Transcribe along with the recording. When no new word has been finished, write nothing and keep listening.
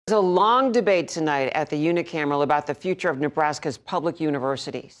There's a long debate tonight at the unicameral about the future of Nebraska's public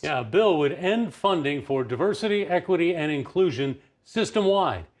universities. Yeah, a bill would end funding for diversity, equity, and inclusion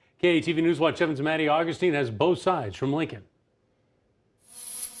system-wide. KATV News Watch 7's Maddie Augustine has both sides from Lincoln.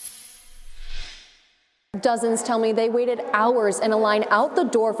 Dozens tell me they waited hours in a line out the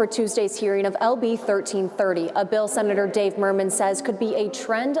door for Tuesday's hearing of LB 1330, a bill Senator Dave Merman says could be a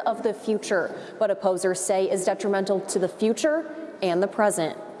trend of the future, but opposers say is detrimental to the future and the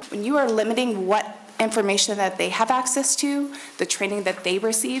present. When you are limiting what information that they have access to, the training that they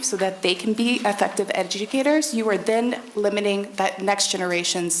receive so that they can be effective educators, you are then limiting that next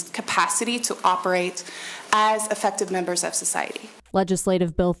generation's capacity to operate as effective members of society.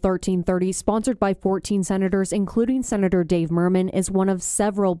 Legislative Bill 1330, sponsored by 14 senators, including Senator Dave Merman, is one of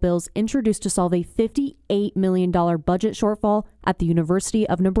several bills introduced to solve a $58 million budget shortfall at the University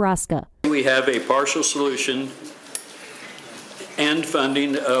of Nebraska. We have a partial solution and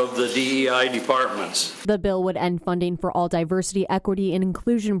funding of the DEI departments. The bill would end funding for all diversity, equity, and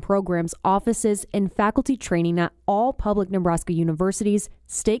inclusion programs, offices, and faculty training at all public Nebraska universities,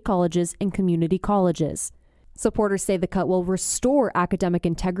 state colleges, and community colleges. Supporters say the cut will restore academic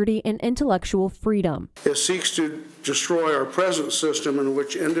integrity and intellectual freedom. It seeks to destroy our present system in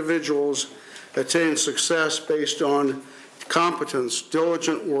which individuals attain success based on competence,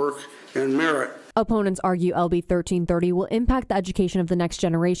 diligent work, and merit. Opponents argue LB 1330 will impact the education of the next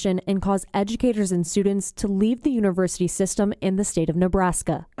generation and cause educators and students to leave the university system in the state of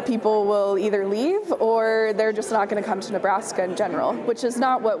Nebraska. People will either leave or they're just not going to come to Nebraska in general, which is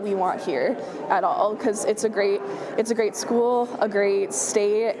not what we want here at all, because it's a great school, a great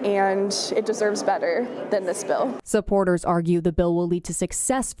state, and it deserves better than this bill. Supporters argue the bill will lead to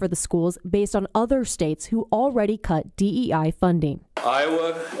success for the schools based on other states who already cut DEI funding.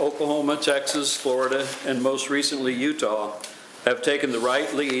 Iowa, Oklahoma, Texas, Florida, and most recently Utah have taken the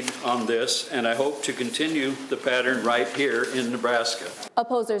right lead on this, and I hope to continue the pattern right here in Nebraska.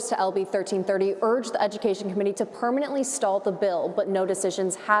 Opposers to LB 1330 urge the Education Committee to permanently stall the bill, but no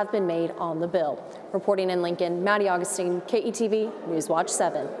decisions have been made on the bill. Reporting in Lincoln, Maddie Augustine, KETV News Watch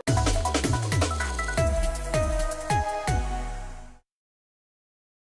 7.